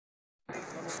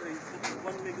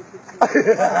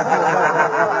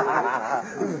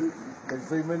And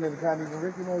 3 minutes can't even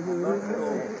recognize who it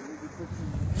is.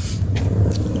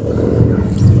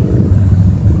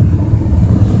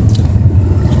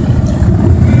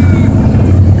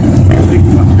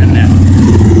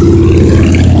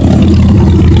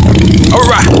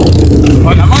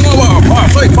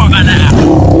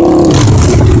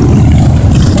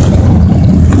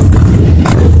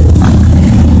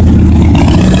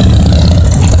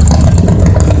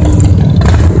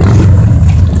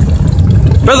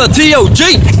 Brother T.O.G.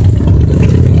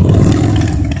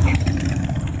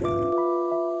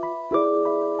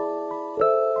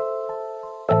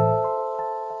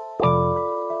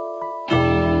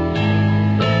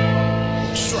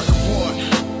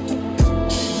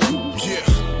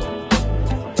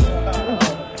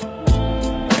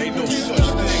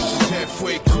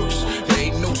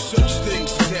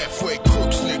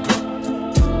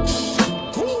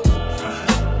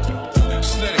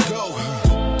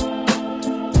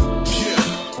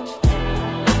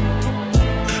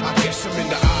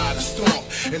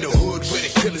 In the hood where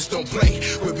the killers don't play,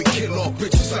 where we kill all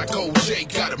bitches like OJ,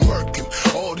 gotta murk him.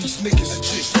 All these niggas are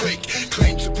just fake,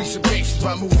 claim to be some bases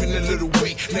by moving a little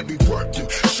weight. Let me work them,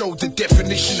 show the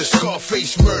definition of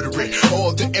Scarface murdering.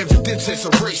 All the evidence as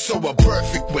a race, so a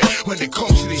perfect way when it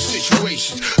comes to these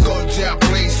situations. Guns out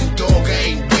blazing, dog,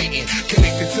 I ain't waiting.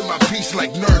 Connected to my piece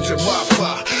like nerds and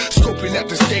Wi-Fi. Scoping at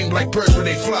this game like birds when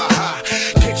they fly high.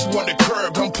 Catch you on the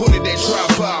curb, I'm putting that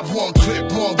drive-by. One clip,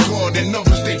 one gun, and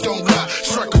numbers they don't lie.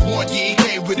 Striker one, yeah, he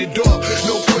came with it all.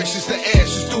 No questions to ask,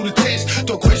 just do the test.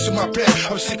 Don't question my plan.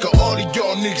 I'm sick of all of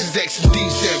y'all niggas asking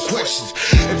these damn questions.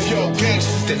 If y'all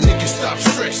gangsters, then niggas stop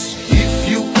stressing. If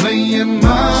you play in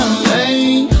my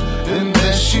lane, then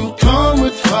best you come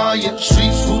with fire.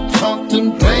 Streets who talk,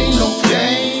 them play no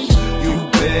games. You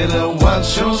better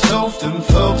watch yourself, them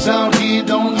thugs out here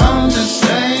don't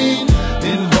understand.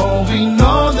 Involving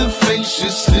all the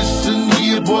faces, listen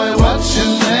here, boy, what's your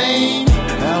name?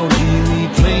 Out here we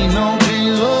play no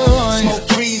games. Smoke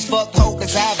trees, fuck hope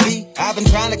as I be. I've been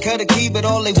trying to cut a key, but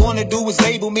all they wanna do is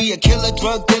label me a killer,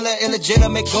 drug dealer,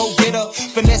 illegitimate go-getter.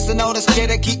 Finessing all this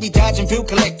cheddar, keep me dodging bill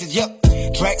collectors, yup.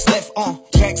 Tracks left on,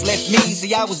 tracks left me.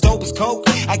 See, I was dope as coke.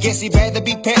 I guess he'd rather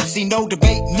be Pepsi, no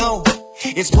debate, no.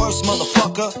 It's worse,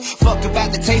 motherfucker. Fuck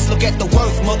about the taste, look at the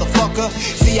worth, motherfucker.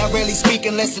 See, I rarely speak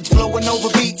unless it's flowing over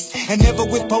beats. And never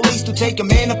with police to take a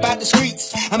man up out the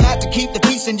streets. I'm out to keep the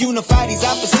peace and unify these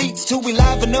opposites. Till we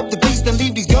liven up the beast and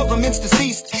leave these governments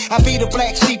deceased. I be the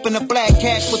black sheep and the black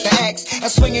cat with the axe. I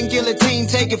swing and guillotine,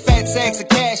 taking fat sacks of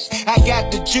cash. I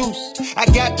got the juice, I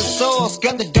got the sauce.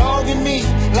 Got the dog in me,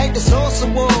 like the sauce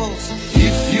of walls.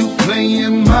 If you play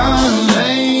in my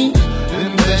lane,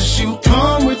 then best you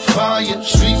come with fire.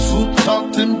 Streets who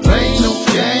talk, then play no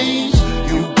games.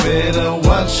 You better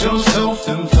watch yourself,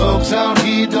 them thugs out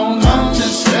here don't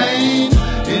understand.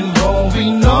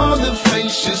 Involving all the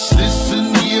faces,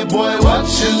 listen here, boy,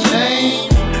 what's your name?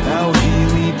 Out here